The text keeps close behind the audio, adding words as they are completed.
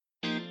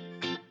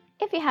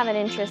If you have an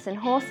interest in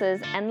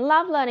horses and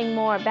love learning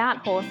more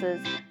about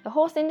horses, the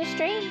horse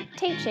industry,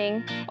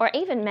 teaching, or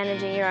even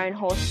managing your own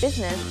horse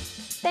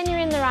business, then you're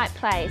in the right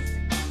place.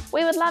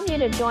 We would love you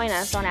to join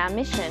us on our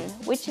mission,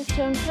 which is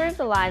to improve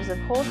the lives of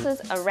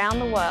horses around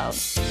the world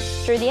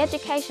through the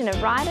education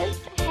of riders,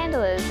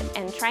 handlers,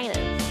 and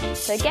trainers.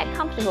 So get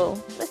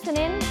comfortable, listen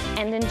in,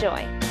 and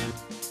enjoy.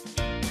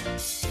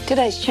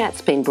 Today's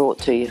chat's been brought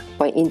to you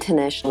by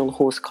International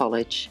Horse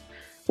College.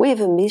 We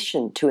have a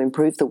mission to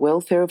improve the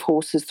welfare of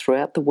horses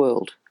throughout the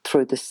world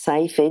through the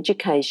safe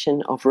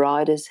education of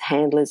riders,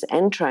 handlers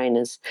and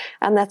trainers,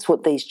 and that's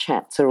what these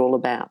chats are all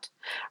about.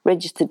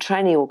 Registered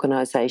Training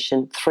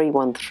Organisation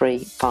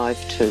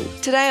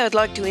 31352. Today I'd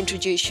like to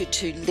introduce you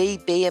to Lee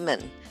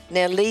Bierman.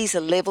 Now, Lee's a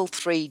level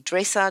 3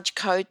 dressage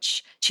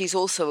coach. She's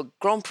also a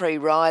Grand Prix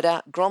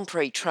rider, Grand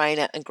Prix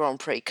trainer and Grand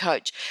Prix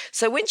coach.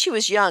 So when she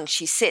was young,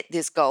 she set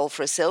this goal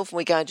for herself, and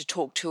we're going to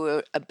talk to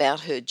her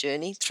about her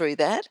journey through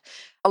that.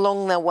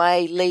 Along the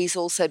way, Lee's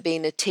also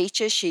been a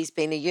teacher. She's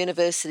been a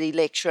university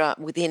lecturer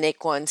within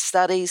equine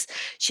studies.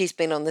 She's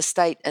been on the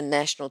state and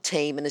national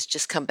team and has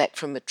just come back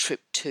from a trip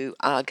to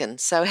Argonne.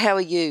 So how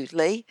are you,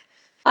 Lee?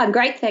 I'm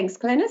great, thanks,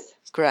 Glenys.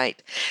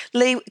 Great.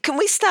 Lee, can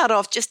we start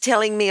off just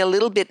telling me a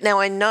little bit? Now,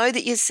 I know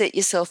that you set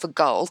yourself a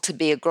goal to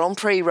be a Grand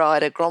Prix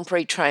rider, Grand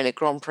Prix trainer,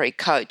 Grand Prix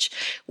coach.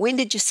 When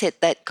did you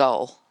set that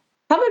goal?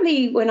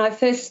 Probably when I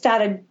first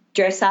started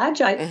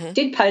dressage. I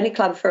did pony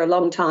club for a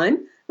long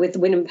time with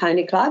Wynnum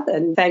Pony Club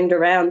and banged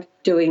around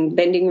doing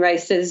bending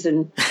races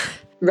and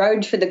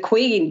rode for the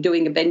Queen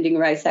doing a bending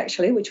race,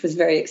 actually, which was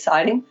very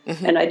exciting.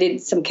 And I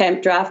did some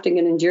camp drafting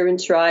and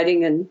endurance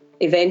riding and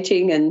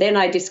eventing. And then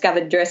I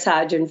discovered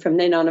dressage, and from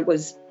then on it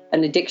was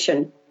an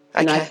addiction.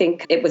 Okay. And I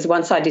think it was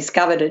once I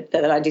discovered it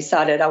that I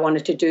decided I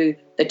wanted to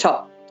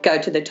go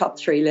to the top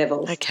 3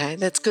 levels. Okay,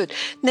 that's good.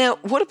 Now,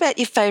 what about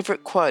your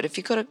favourite quote? Have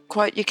you got a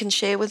quote you can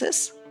share with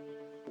us?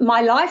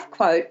 My life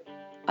quote,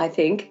 I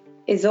think,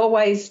 is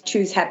always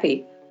choose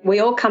happy. We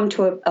all come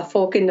to a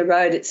fork in the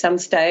road at some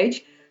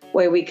stage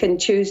where we can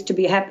choose to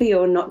be happy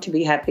or not to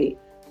be happy.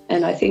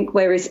 And I think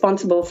we're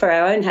responsible for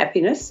our own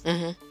happiness.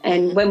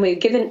 And when we're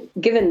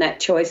given that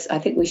choice, I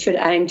think we should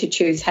aim to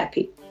choose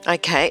happy.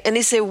 Okay. And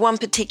is there one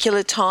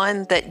particular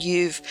time that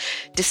you've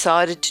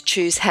decided to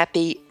choose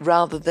happy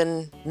rather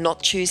than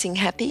not choosing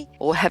happy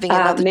or having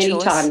another choice? Many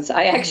times.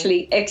 I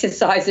actually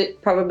exercise it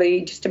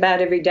probably just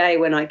about every day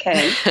when I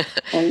can.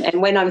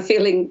 and when I'm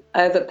feeling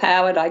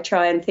overpowered, I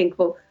try and think,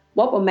 well,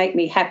 what will make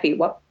me happy?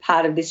 What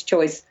part of this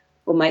choice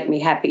will make me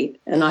happy?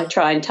 And I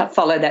try and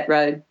follow that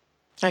road.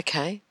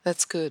 Okay,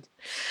 that's good.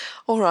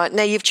 All right.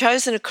 Now, you've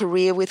chosen a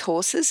career with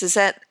horses.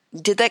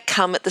 Did that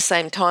come at the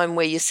same time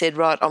where you said,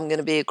 right, I'm going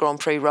to be a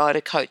Grand Prix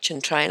rider, coach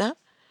and trainer?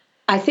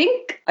 I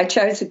think I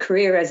chose a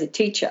career as a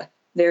teacher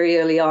very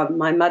early on.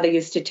 My mother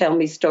used to tell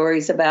me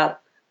stories about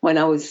when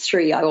I was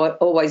 3. I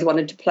always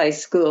wanted to play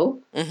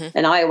school,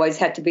 and I always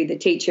had to be the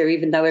teacher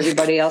even though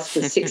everybody else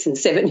was 6 and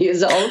 7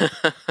 years old.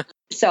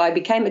 So I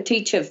became a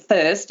teacher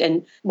first,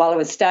 and while I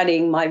was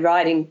studying, my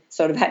riding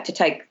sort of had to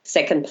take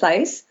second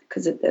place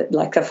because it's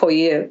like a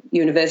 4-year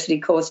university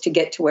course to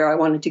get to where I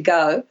wanted to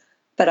go.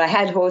 But I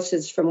had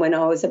horses from when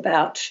I was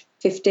about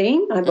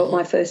 15. I bought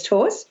my first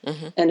horse.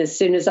 And as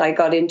soon as I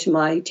got into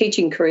my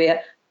teaching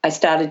career, I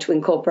started to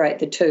incorporate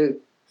the two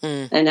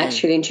and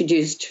actually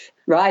introduced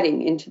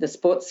riding into the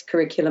sports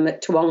curriculum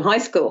at Toowong High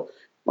School,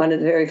 one of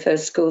the very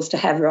first schools to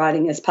have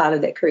riding as part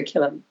of their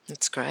curriculum.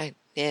 That's great.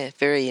 Yeah,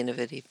 very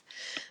innovative.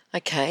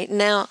 Okay.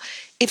 Now,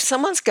 if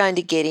someone's going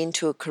to get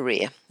into a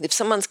career, if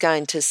someone's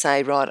going to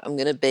say, right, I'm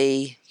going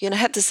to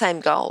have the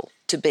same goal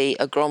to be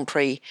a Grand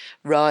Prix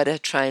rider,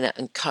 trainer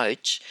and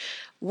coach,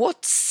 or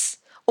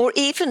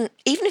even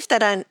if they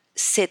don't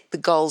set the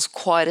goals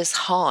quite as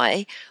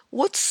high,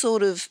 what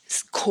sort of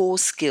core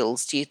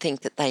skills do you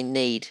think that they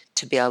need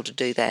to be able to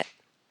do that?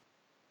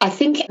 I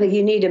think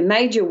you need a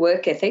major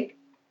work ethic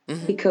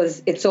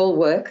because it's all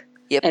work.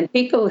 Yep. And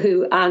people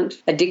who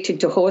aren't addicted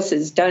to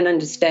horses don't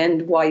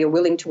understand why you're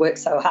willing to work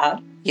so hard.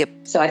 Yep.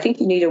 So I think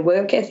you need a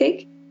work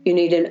ethic, you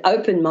need an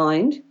open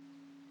mind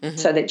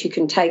so that you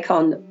can take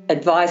on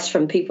advice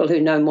from people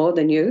who know more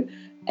than you,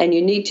 and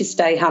you need to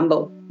stay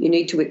humble. You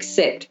need to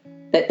accept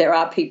that there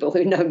are people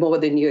who know more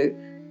than you.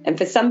 And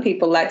for some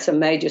people, that's a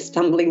major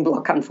stumbling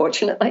block,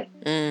 unfortunately.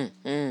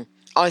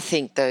 I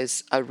think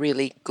those are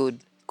really good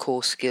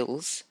core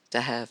skills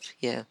to have,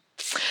 yeah.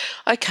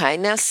 Okay,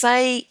 now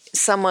say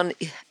someone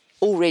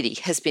already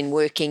has been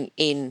working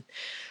in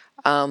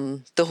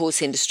the horse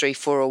industry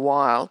for a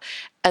while,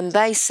 and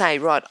they say,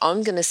 right,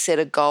 I'm going to set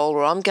a goal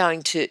or I'm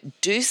going to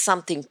do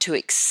something to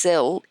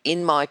excel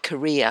in my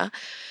career.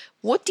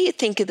 What do you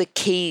think are the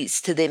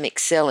keys to them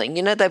excelling?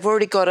 You know, they've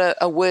already got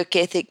a work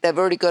ethic, they've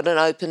already got an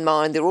open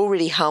mind, they're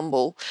already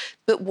humble,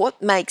 but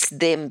what makes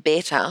them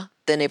better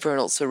than everyone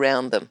else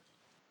around them?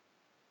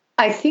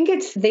 I think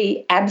it's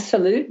the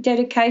absolute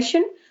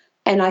dedication,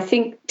 and I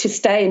think to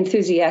stay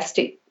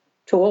enthusiastic,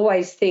 to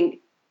always think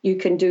you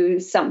can do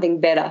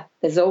something better.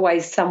 There's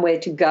always somewhere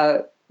to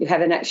go. You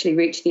haven't actually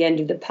reached the end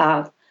of the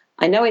path.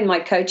 I know in my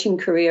coaching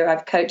career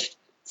I've coached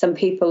some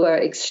people are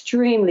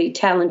extremely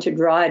talented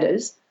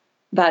riders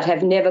but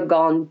have never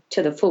gone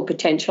to the full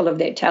potential of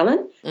their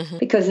talent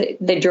because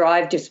their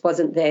drive just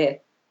wasn't there.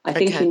 I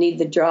think you need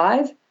the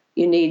drive.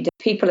 You need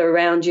people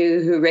around you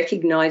who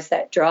recognise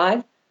that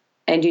drive,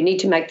 and you need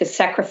to make the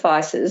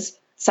sacrifices,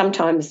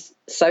 sometimes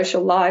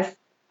social life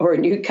or a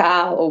new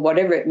car or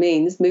whatever it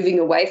means, moving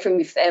away from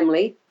your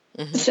family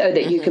so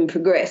that you can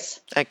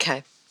progress.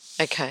 Okay.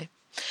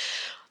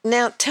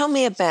 Now, tell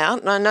me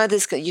about, and I know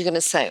you're going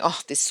to say,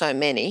 there's so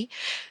many,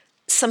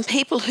 some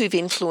people who've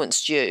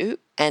influenced you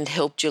and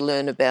helped you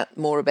learn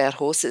more about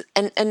horses,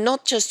 and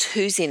not just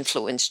who's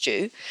influenced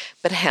you,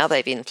 but how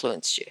they've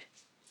influenced you.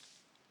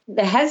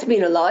 There has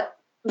been a lot,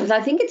 but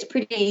I think it's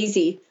pretty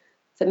easy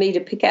for me to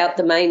pick out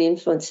the main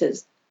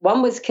influences.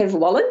 One was Kev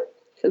Wallen,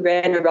 who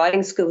ran a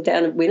riding school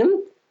down at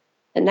Wynnum,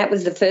 and that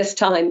was the first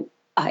time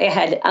I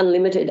had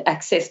unlimited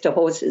access to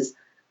horses.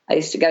 I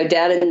used to go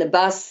down in the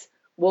bus,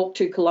 walk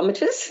 2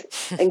 kilometres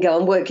and go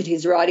and work at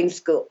his riding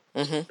school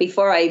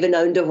before I even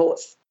owned a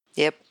horse.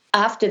 Yep.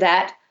 After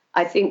that,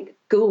 I think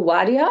Gul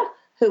Wadia,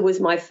 who was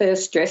my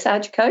first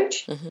dressage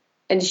coach,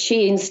 and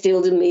she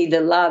instilled in me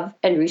the love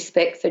and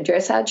respect for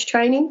dressage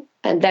training,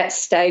 and that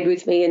stayed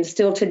with me, and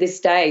still to this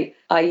day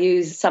I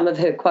use some of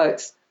her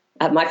quotes.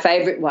 My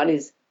favourite one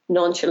is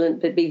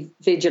nonchalant but be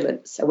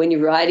vigilant. So when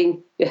you're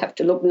riding, you have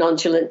to look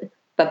nonchalant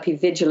but be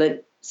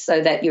vigilant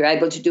so that you're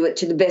able to do it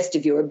to the best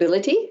of your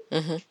ability.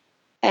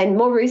 And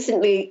more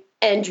recently,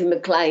 Andrew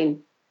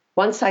McLean.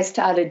 Once I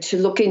started to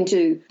look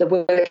into the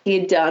work he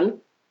had done,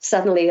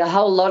 suddenly a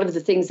whole lot of the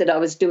things that I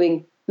was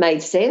doing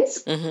made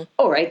sense,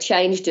 or I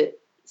changed it.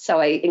 So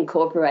I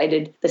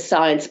incorporated the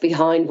science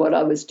behind what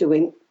I was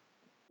doing.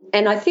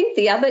 And I think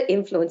the other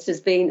influence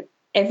has been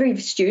every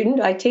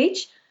student I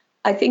teach.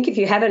 I think if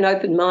you have an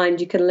open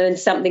mind, you can learn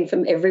something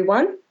from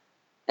everyone.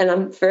 And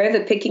I'm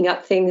forever picking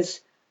up things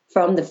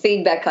from the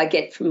feedback I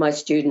get from my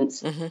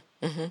students.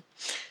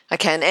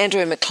 Okay, and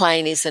Andrew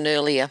McLean is an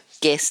earlier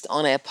guest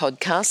on our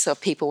podcast, so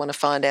if people want to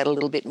find out a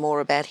little bit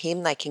more about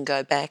him, they can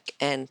go back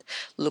and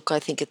look. I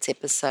think it's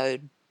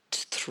episode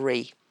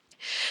 3.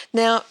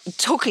 Now,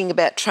 talking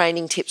about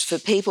training tips for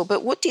people,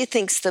 but what do you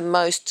think's the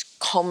most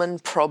common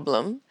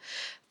problem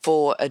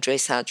for a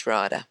dressage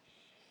rider?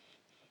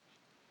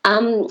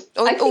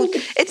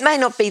 It may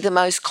not be the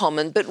most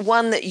common, but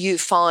one that you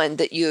find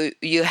that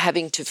you're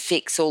having to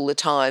fix all the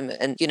time,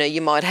 and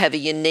you might have a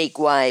unique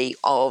way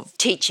of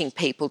teaching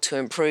people to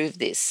improve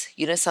this.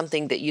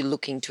 Something that you're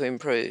looking to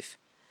improve.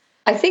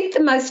 I think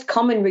the most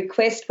common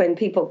request when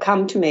people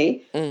come to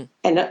me,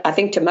 and I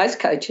think to most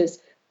coaches,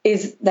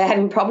 is they're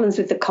having problems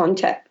with the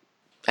contact.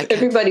 Okay.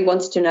 Everybody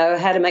wants to know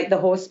how to make the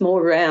horse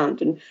more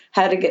round and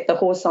how to get the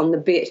horse on the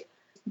bit.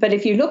 But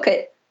if you look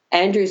at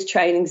Andrew's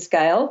training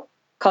scale,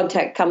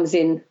 contact comes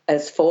in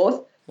as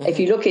 4th. If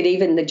you look at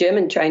even the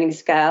German training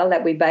scale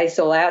that we base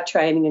all our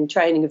training and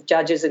training of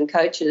judges and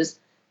coaches,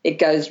 it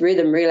goes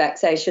rhythm,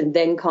 relaxation,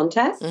 then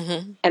contact.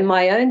 And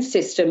my own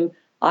system,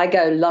 I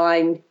go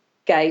line,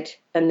 gait,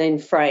 and then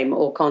frame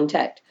or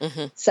contact.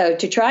 So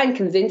to try and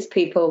convince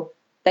people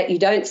that you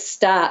don't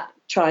start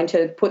trying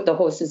to put the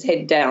horse's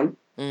head down,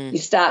 you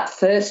start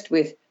first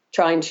with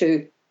trying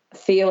to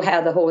feel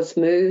how the horse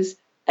moves,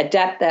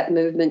 adapt that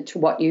movement to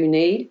what you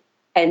need,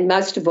 and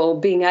most of all,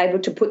 being able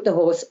to put the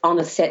horse on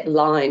a set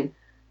line.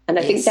 And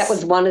I think that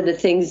was one of the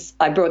things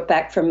I brought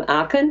back from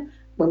Aachen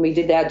when we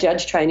did our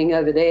judge training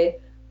over there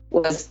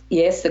was,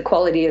 yes, the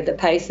quality of the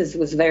paces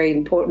was very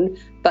important,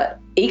 but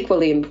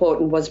equally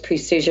important was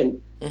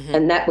precision.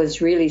 And that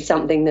was really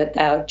something that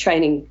our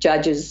training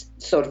judges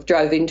sort of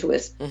drove into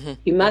us.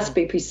 You must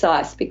be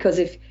precise, because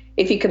if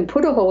you can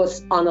put a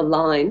horse on a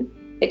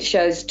line, it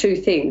shows 2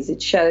 things.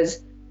 It shows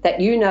that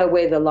you know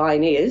where the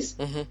line is,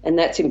 and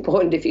that's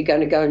important if you're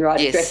going to go and ride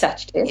a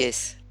dressage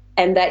test,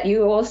 and that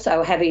you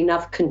also have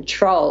enough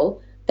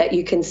control that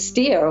you can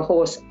steer a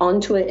horse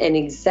onto an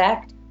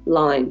exact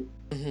line.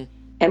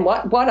 And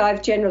what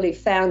I've generally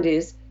found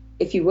is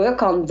if you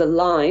work on the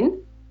line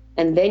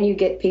and then you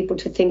get people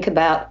to think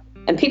about,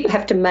 and people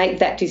have to make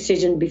that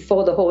decision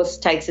before the horse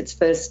takes its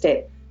first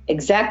step,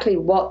 exactly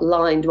what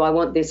line do I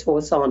want this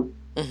horse on?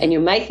 And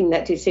you're making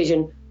that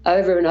decision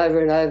over and over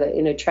and over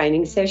in a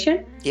training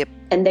session.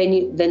 And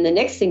then the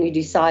next thing you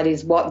decide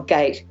is what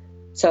gait.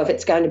 So if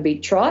it's going to be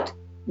trot,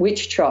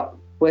 which trot?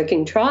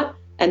 Working trot.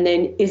 And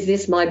then is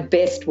this my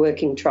best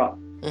working trot?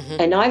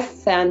 And I've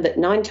found that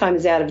 9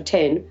 times out of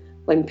 10,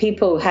 when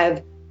people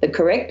have the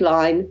correct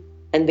line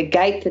and the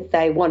gait that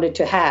they wanted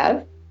to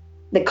have,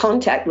 the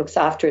contact looks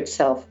after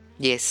itself.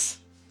 Yes.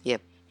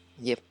 Yep.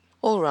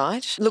 All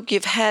right. Look,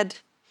 you've had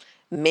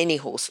many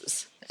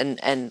horses.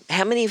 And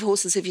how many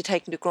horses have you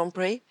taken to Grand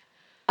Prix?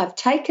 I've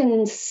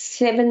taken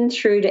 7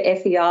 through to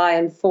FEI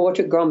and 4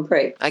 to Grand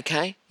Prix.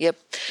 Okay, yep.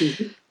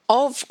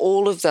 Of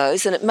all of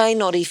those, and it may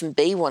not even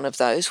be one of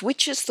those,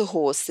 which is the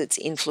horse that's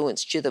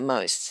influenced you the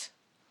most?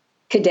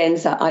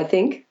 Cadenza, I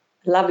think.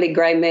 Lovely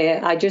grey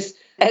mare. I just,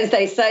 as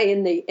they say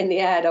in the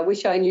ad, I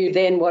wish I knew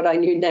then what I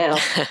knew now.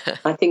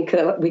 I think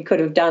we could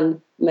have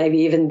done maybe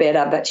even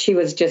better, but she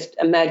was just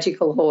a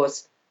magical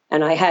horse.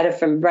 And I had her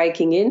from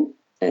breaking in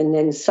and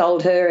then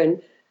sold her,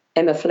 and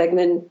Emma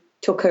Flegman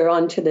took her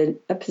on to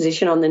a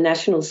position on the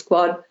national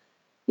squad.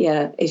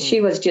 Yeah,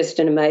 she was just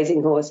an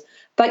amazing horse.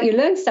 But you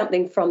learn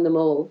something from them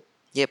all.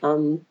 Yep.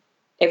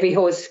 Every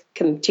horse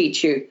can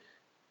teach you.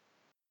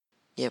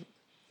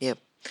 Yep.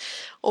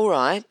 All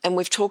right, and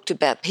we've talked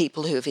about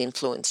people who have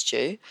influenced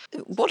you.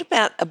 What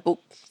about a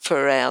book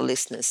for our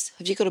listeners?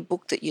 Have you got a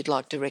book that you'd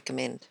like to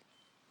recommend?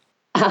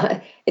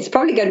 It's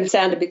probably going to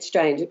sound a bit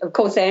strange. Of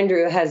course,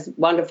 Andrew has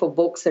wonderful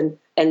books, and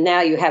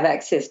now you have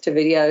access to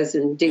videos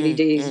and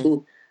DVDs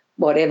and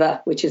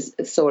whatever, which is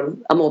sort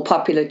of a more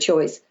popular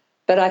choice.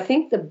 But I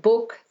think the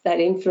book that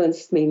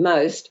influenced me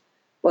most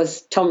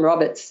was Tom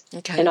Roberts.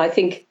 Okay. And I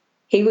think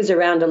he was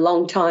around a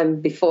long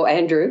time before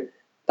Andrew,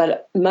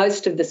 but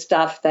most of the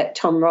stuff that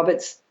Tom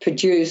Roberts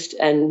produced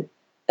and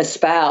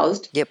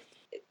espoused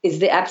is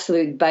the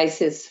absolute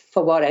basis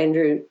for what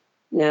Andrew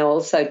now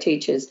also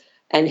teaches.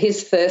 And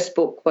his first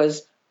book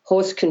was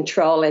Horse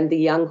Control and the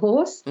Young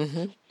Horse.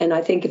 Mm-hmm. And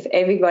I think if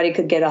everybody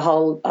could get a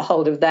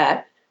hold of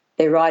that,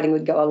 their riding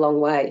would go a long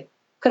way.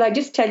 Could I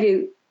just tell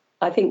you,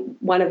 I think,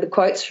 one of the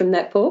quotes from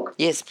that book?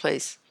 Yes,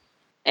 please.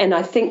 And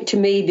I think, to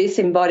me, this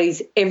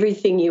embodies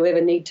everything you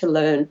ever need to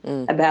learn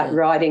about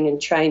riding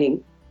and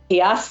training. He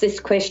asks this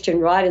question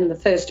right in the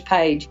first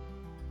page.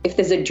 If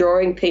there's a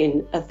drawing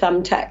pin, a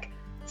thumbtack,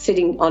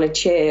 sitting on a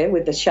chair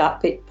with the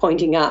sharp bit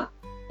pointing up,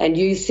 and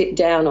you sit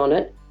down on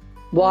it,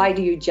 why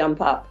do you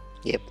jump up?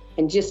 Yep.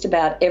 And just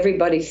about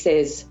everybody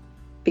says,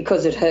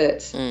 because it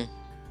hurts.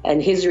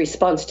 And his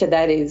response to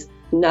that is,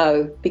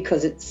 no,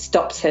 because it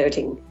stops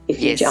hurting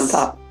if you jump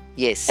up.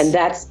 Yes. And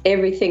that's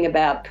everything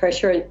about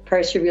pressure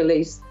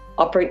release,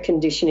 operant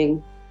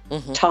conditioning,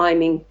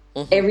 timing,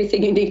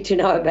 everything you need to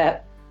know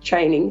about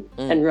training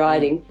and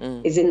riding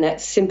is in that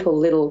simple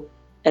little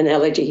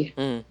analogy.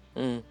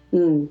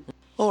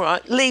 All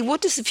right. Lee,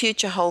 what does the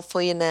future hold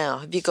for you now?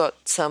 Have you got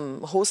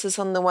some horses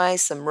on the way,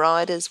 some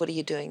riders? What are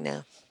you doing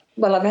now?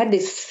 Well, I've had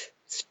this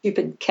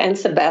stupid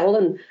cancer battle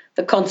and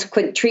the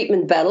consequent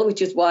treatment battle,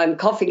 which is why I'm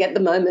coughing at the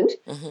moment.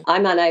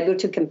 I'm unable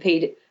to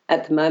compete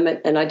at the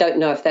moment, and I don't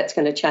know if that's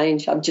going to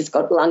change. I've just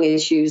got lung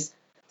issues,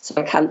 so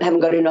I haven't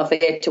got enough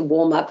air to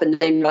warm up and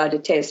then ride a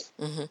test.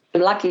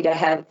 I'm lucky to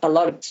have a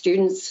lot of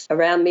students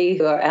around me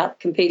who are out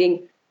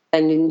competing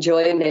and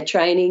enjoying their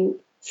training.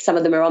 Some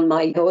of them are on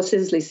my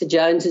horses. Lisa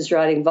Jones is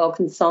riding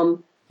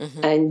Volkensom,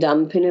 and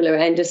Pernilla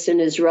Anderson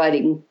is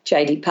riding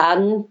JD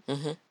Pardon,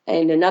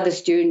 and another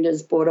student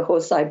has bought a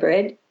horse I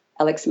bred.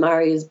 Alex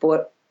Murray has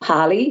bought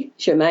Harley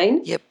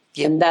Germain,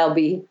 and they'll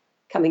be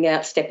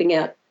stepping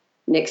out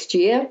next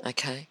year.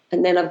 Okay.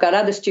 And then I've got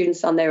other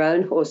students on their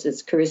own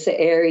horses, Carissa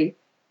Airy,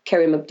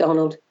 Kerry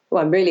McDonald, who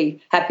I'm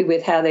really happy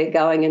with how they're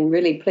going and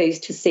really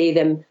pleased to see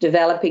them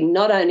developing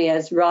not only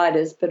as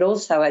riders but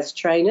also as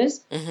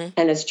trainers,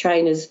 and as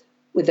trainers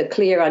with a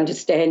clear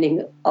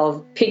understanding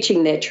of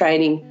pitching their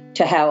training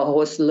to how a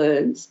horse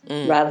learns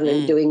rather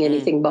than doing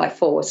anything by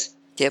force.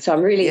 So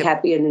I'm really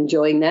happy and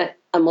enjoying that.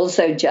 I'm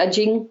also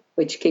judging,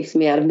 which keeps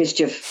me out of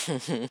mischief.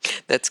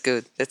 That's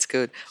good.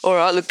 All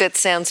right, look, that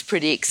sounds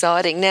pretty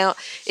exciting. Now,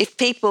 if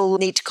people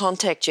need to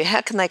contact you, how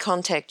can they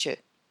contact you?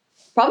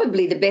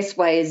 Probably the best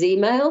way is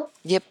email.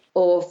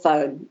 Or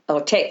phone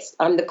or text.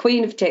 I'm the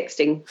queen of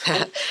texting.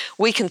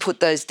 We can put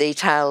those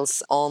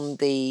details on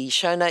the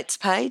show notes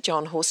page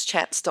on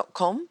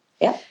horsechats.com.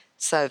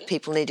 So if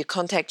people need to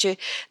contact you.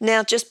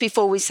 Now, just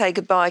before we say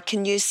goodbye,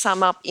 can you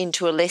sum up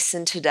into a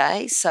lesson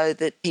today so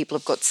that people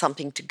have got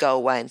something to go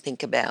away and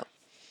think about?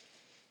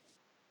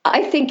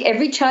 I think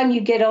every time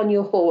you get on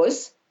your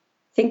horse,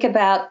 think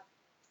about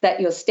that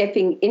you're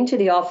stepping into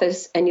the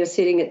office and you're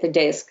sitting at the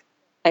desk,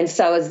 and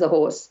so is the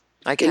horse.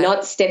 Okay. You're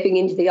not stepping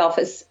into the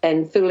office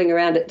and fooling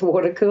around at the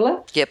water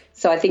cooler.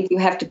 So I think you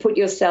have to put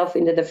yourself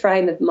into the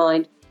frame of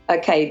mind,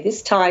 okay,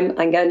 this time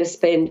I'm going to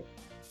spend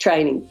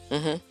training.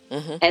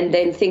 And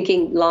then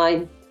thinking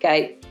line,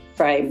 gait,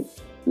 frame.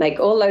 Make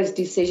all those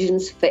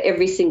decisions for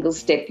every single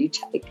step you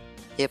take.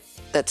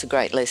 That's a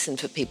great lesson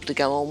for people to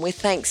go on with.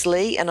 Thanks,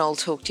 Lee, and I'll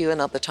talk to you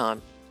another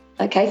time.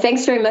 Okay,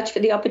 thanks very much for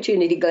the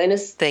opportunity,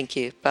 Glenys. Thank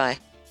you. Bye.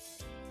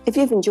 If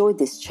you've enjoyed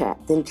this chat,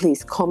 then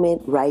please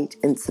comment, rate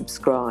and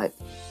subscribe.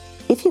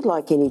 If you'd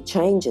like any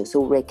changes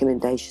or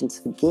recommendations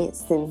for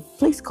guests, then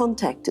please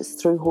contact us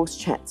through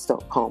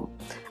horsechats.com.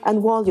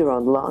 And while you're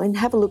online,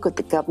 have a look at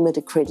the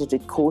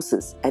government-accredited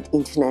courses at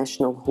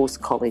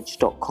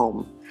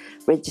internationalhorsecollege.com.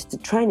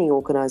 Registered Training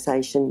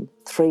Organisation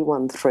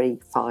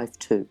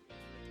 31352.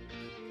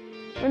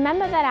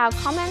 Remember that our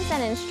comments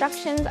and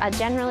instructions are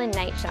general in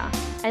nature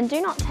and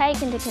do not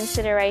take into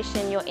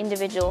consideration your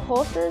individual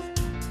horses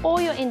or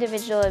your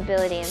individual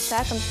ability and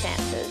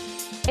circumstances.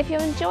 If you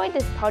enjoyed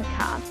this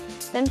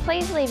podcast, then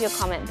please leave your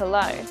comment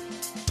below.